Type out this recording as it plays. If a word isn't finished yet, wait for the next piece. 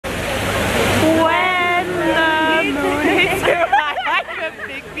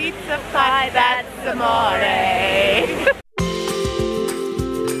morning.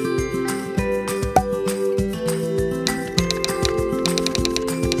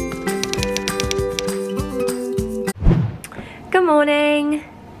 Good morning.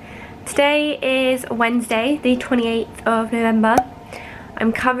 Today is Wednesday, the 28th of November.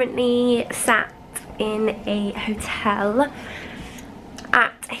 I'm currently sat in a hotel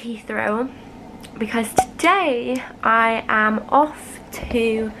at Heathrow because today I am off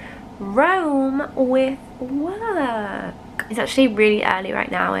to Rome with work. It's actually really early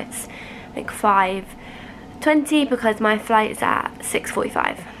right now. It's like 5:20 because my flight is at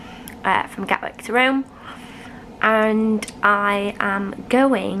 6:45 from Gatwick to Rome, and I am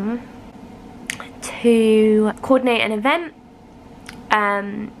going to coordinate an event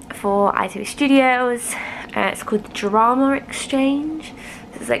for ITV Studios. It's called the Drama Exchange.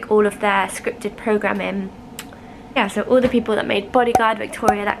 This is like all of their scripted programming. Yeah, so all the people that made Bodyguard,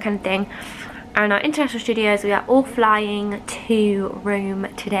 Victoria, that kind of thing, are in our international studios. We are all flying to Rome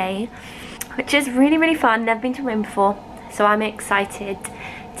today, which is really, really fun. Never been to Rome before, so I'm excited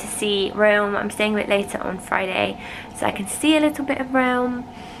to see Rome. I'm staying a bit later on Friday, so I can see a little bit of Rome.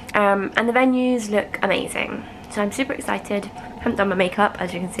 And the venues look amazing, so I'm super excited. I haven't done my makeup,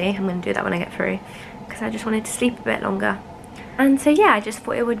 as you can see. I'm going to do that when I get through because I just wanted to sleep a bit longer. And so yeah, I just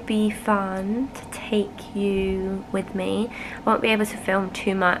thought it would be fun to take you with me. I won't be able to film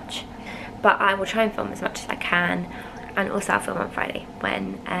too much, but I will try and film as much as I can, and also I'll film on Friday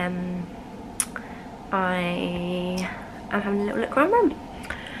when I am having a little look around Rome.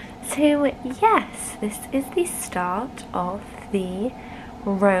 So yes, this is the start of the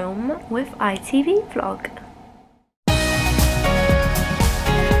Rome with ITV vlog.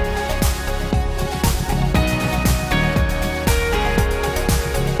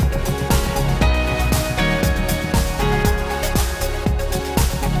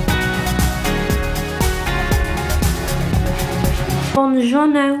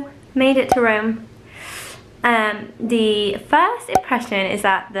 Buongiorno, made it to Rome. The first impression is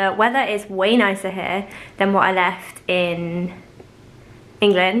that the weather is way nicer here than what I left in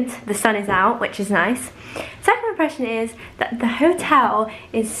England. The sun is out, which is nice. Second impression is that the hotel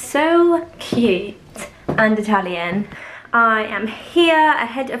is so cute and Italian. I am here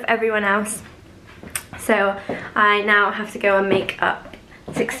ahead of everyone else, so I now have to go and make up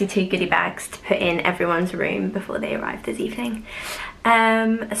 62 goodie bags to put in everyone's room before they arrive this evening. So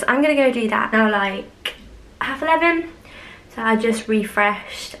I'm gonna go do that now, like 11:30. So I just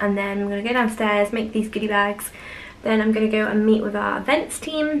refreshed, and then I'm gonna go downstairs, make these goodie bags. Then I'm gonna go and meet with our events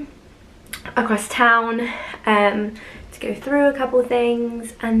team across town to go through a couple of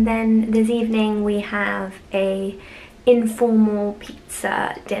things. And then this evening we have a informal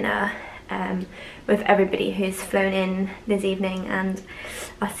pizza dinner with everybody who's flown in this evening, and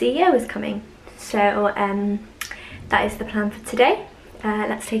our CEO is coming. So that is the plan for today.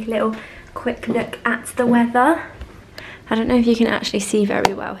 Let's take a little quick look at the weather. I don't know if you can actually see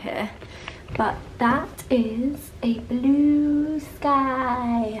very well here, but that is a blue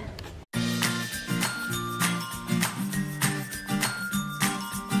sky.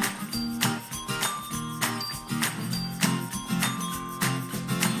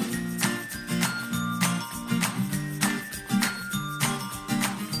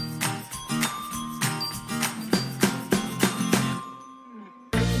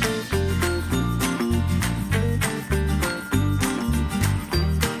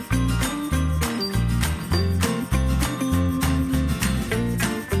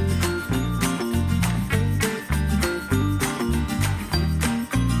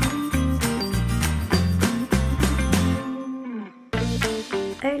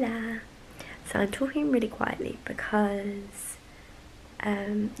 Hola. So I'm talking really quietly because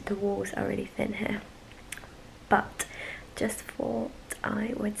the walls are really thin here, but just thought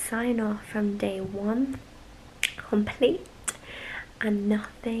I would sign off from day one complete and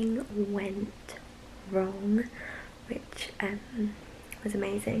nothing went wrong, which was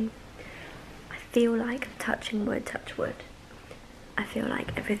amazing. I feel like, touching wood, touch wood, I feel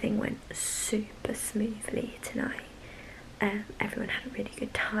like everything went super smoothly tonight. Everyone had a really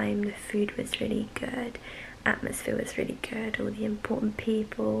good time, the food was really good, atmosphere was really good, all the important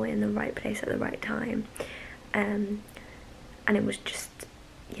people in the right place at the right time, and it was just,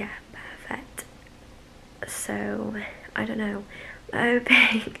 yeah, perfect. So I don't know, I'm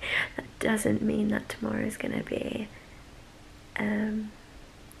hoping that doesn't mean that tomorrow is going to be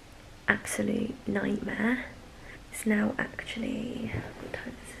absolute nightmare. It's now actually, what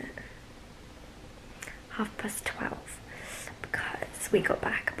time is it? 12:30, because we got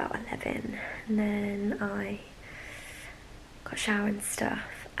back about 11, and then I got a shower and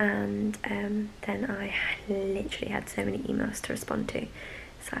stuff, and then I literally had so many emails to respond to,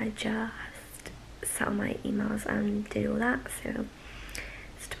 so I just sat on my emails and did all that. So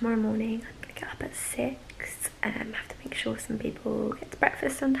tomorrow morning I'm gonna get up at 6, have to make sure some people get to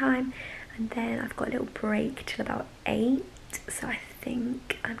breakfast on time, and then I've got a little break till about 8, so I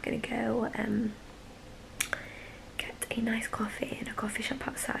think I'm gonna go get a nice coffee in a coffee shop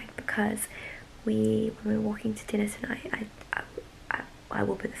outside, because when we're walking to dinner tonight, I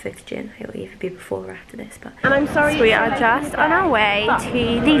will put the footage in. It will either be before or after this, but and I'm sorry, so we are just on our way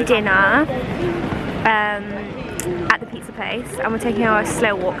to the dinner at the pizza place, and we're taking our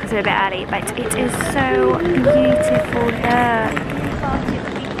slow walk because we're a bit early, but it is so beautiful here.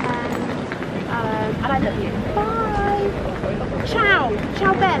 And I love you. Bye. Ciao.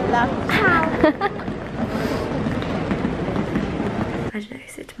 Ciao Bella. Ciao. I don't know,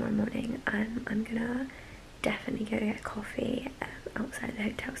 so tomorrow morning I'm gonna definitely go get coffee outside the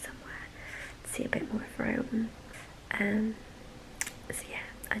hotel somewhere, see a bit more of Rome. So yeah,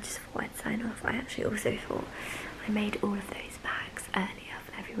 I just thought I'd sign off. I actually also thought I made all of those bags earlier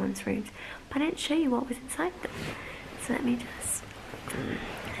for everyone's rooms, but I didn't show you what was inside them. So let me just,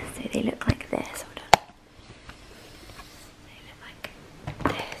 so they look like this. Hold on. They look like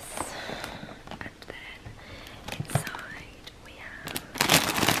this, and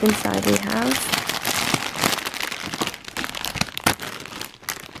then inside we have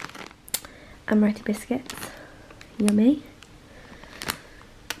Amaretti biscuits, yummy.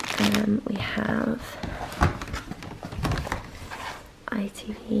 We have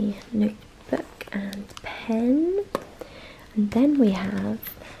ITV notebook and pen, and then we have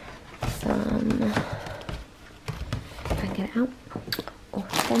some, if I can get it out,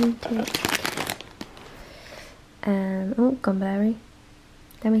 authentic, oh, gumberry.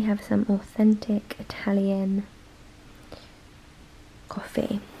 Then we have some authentic Italian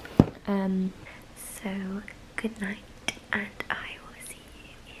coffee. So good night, and I will see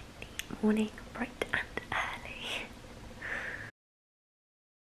you in the morning, bright and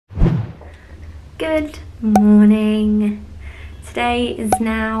early. Good morning. Today is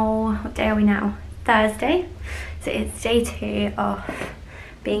now, what day are we now? Thursday. So it's day 2 of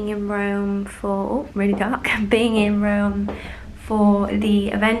being in Rome for, oh, really dark, being in Rome for the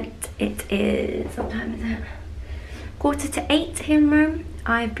event. It is, what time is it? 7:45 here in Rome.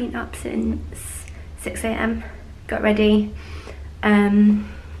 I've been up since 6 AM, got ready, and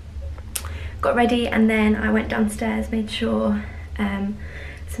then I went downstairs, made sure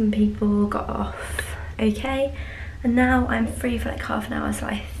some people got off okay, and now I'm free for like half an hour, so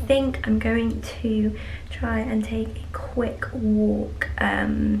I think I'm going to try and take a quick walk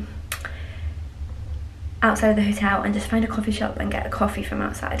outside of the hotel and just find a coffee shop and get a coffee from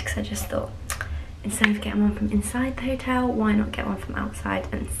outside, because I just thought, instead of getting one from inside the hotel, why not get one from outside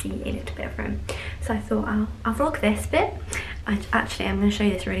and see a little bit of Rome? So I thought I'll vlog this bit. Actually, I'm going to show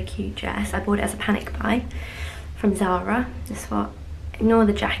you this really cute dress. I bought it as a panic buy from Zara. This what, ignore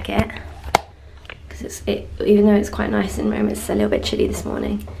the jacket, because even though it's quite nice in Rome, it's a little bit chilly this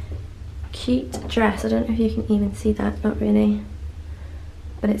morning. Cute dress. I don't know if you can even see that, not really,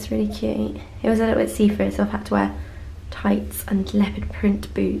 but it's really cute. It was a little bit see-through, so I've had to wear tights and leopard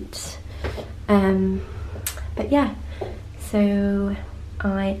print boots. But yeah, so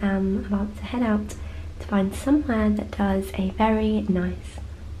I am about to head out to find somewhere that does a very nice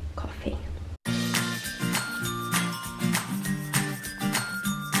coffee.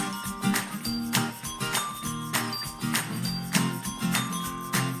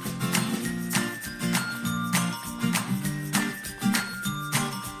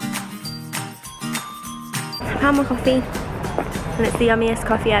 I found my coffee, and it's the yummiest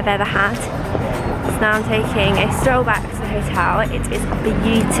coffee I've ever had. So now I'm taking a stroll back to the hotel. It is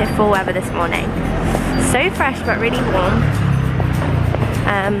beautiful weather this morning. So fresh but really warm.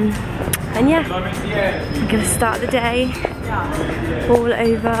 And yeah, I'm gonna start the day all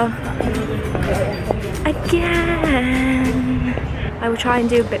over again. I will try and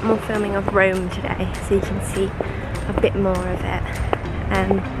do a bit more filming of Rome today, so you can see a bit more of it.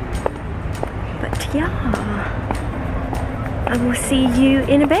 But yeah, I will see you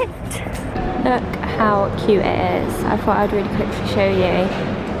in a bit. Look how cute it is. I thought I'd really quickly show you.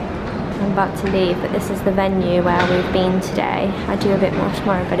 I'm about to leave, but this is the venue where we've been today. I do a bit more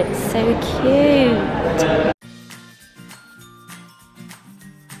tomorrow, but it's so cute.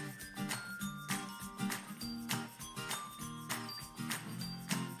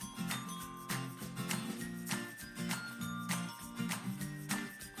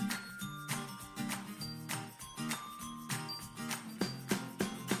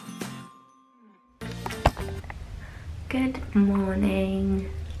 Good morning.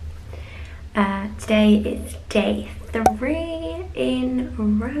 Today is day 3 in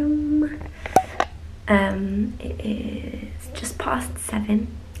Rome. It is just past 7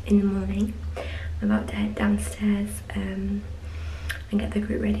 in the morning. I'm about to head downstairs and get the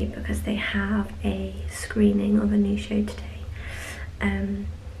group ready because they have a screening of a new show today.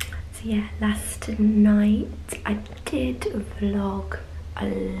 So yeah, last night I did vlog a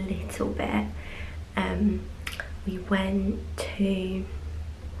little bit. We went to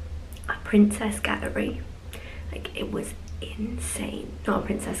a princess gallery. Like, it was insane. Not a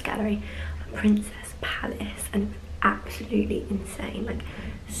princess gallery, a princess palace, and it was absolutely insane, like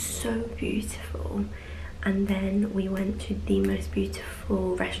so beautiful. And then we went to the most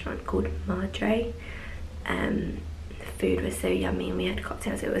beautiful restaurant called Madre. The food was so yummy and we had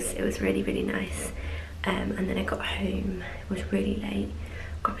cocktails. It was really, really nice. And then I got home, it was really late,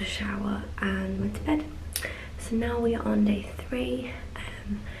 got a shower and went to bed. So now we are on day 3.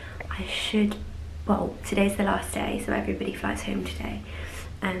 Well, today's the last day, so everybody flies home today.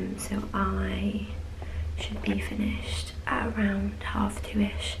 So I should be finished at around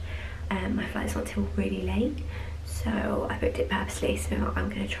 2:30ish. My flight's not till really late, so I booked it purposely, so I'm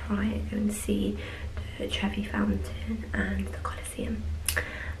going to try and go and see the Trevi Fountain and the Colosseum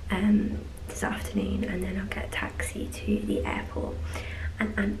this afternoon, and then I'll get a taxi to the airport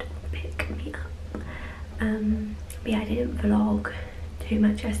and Ant will pick me up. But yeah, I didn't vlog too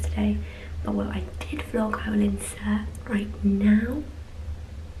much yesterday, but what I did vlog I will insert right now.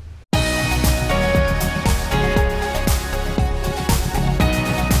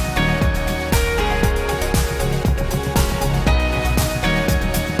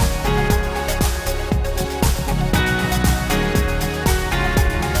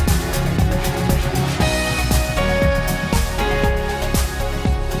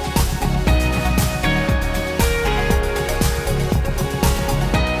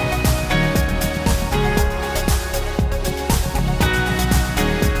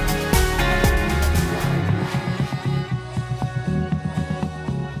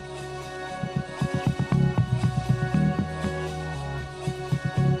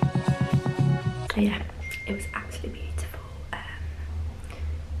 So yeah, it was absolutely beautiful, but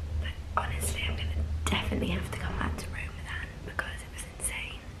honestly I'm gonna definitely have to come back to Rome with Anne because it was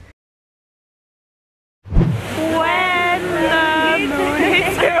insane. When the moon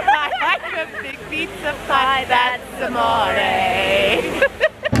is too high, like a big pizza pie, that's amore.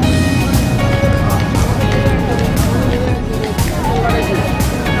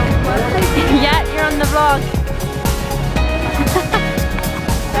 Yeah, you're on the vlog.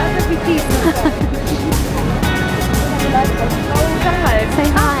 That's a big pizza. Say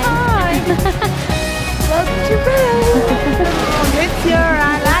hi. Hi. Welcome to Rome. It's your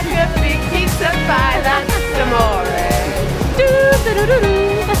eye like a big pizza pie, that's amore. Do, do, do, do, do.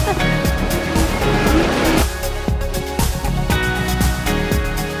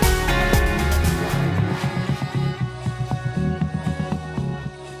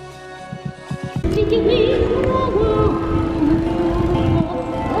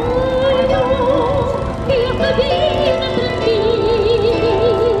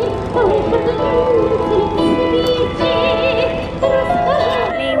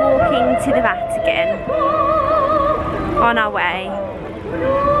 To the Vatican on our way.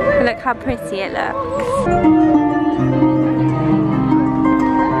 Look how pretty it looks.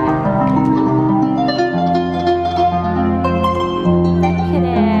 Look at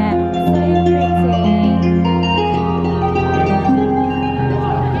it, so pretty.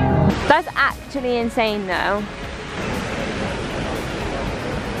 That's actually insane though.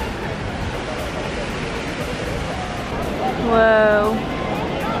 Whoa.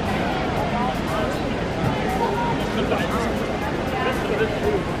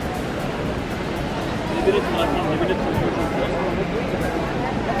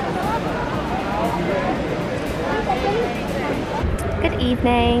 Good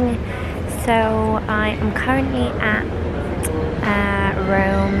evening. So I am currently at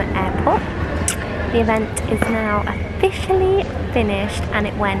Rome Airport. The event is now officially finished and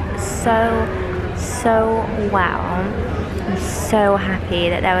it went so well. I'm so happy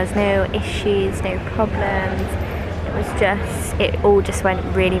that there was no issues, no problems. It all just went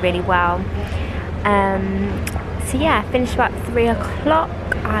really well. So yeah, I finished about 3 o'clock.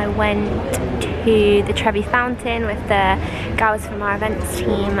 I went to the Trevi Fountain with the girls from our events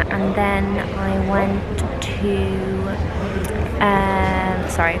team, and then I went to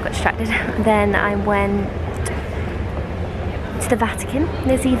sorry, I got distracted. Then I went to the Vatican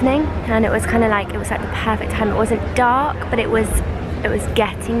this evening, and it was kind of like, it was like the perfect time. It wasn't dark, but it was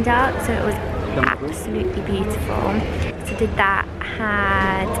getting dark, so it was absolutely beautiful. So did that,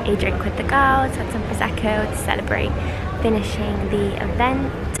 had a drink with the girls, had some Prosecco to celebrate finishing the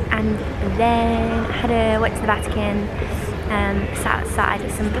event, and then went to the Vatican, sat outside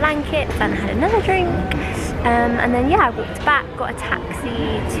with some blankets, then had another drink, and then yeah, I walked back, got a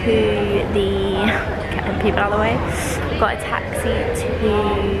taxi to the, getting people out of the way, got a taxi to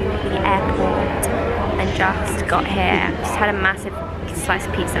the airport and just got here, just had a massive slice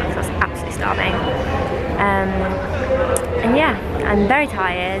of pizza because I was absolutely starving. And yeah, I'm very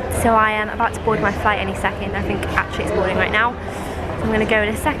tired, so I am about to board my flight any second. I think actually it's boarding right now. So I'm going to go in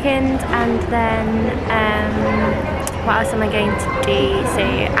a second, and then what else am I going to do? So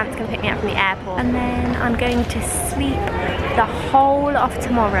Ant's going to pick me up from the airport, and then I'm going to sleep the whole of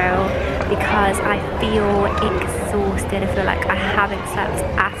tomorrow because I feel exhausted. I feel like I haven't slept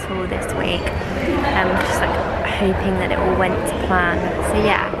at all this week. I'm just like hoping that it all went to plan. So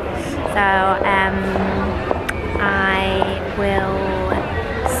yeah, so I will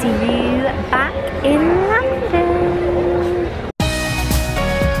see you back in London.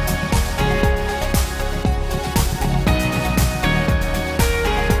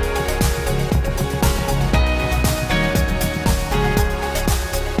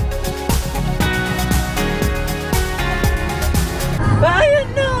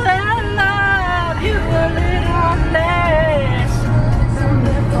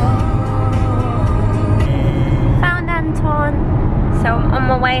 So I'm on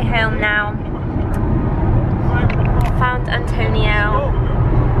my way home now. Found Antonio,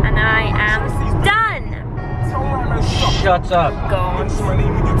 and I am done! Shut up. God.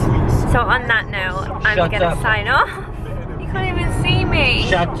 So on that note, I'm gonna sign off. You can't even see me.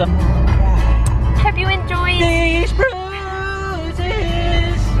 Shut up. Hope you enjoyed. These bruises.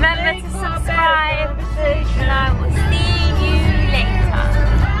 Remember to subscribe, and I will see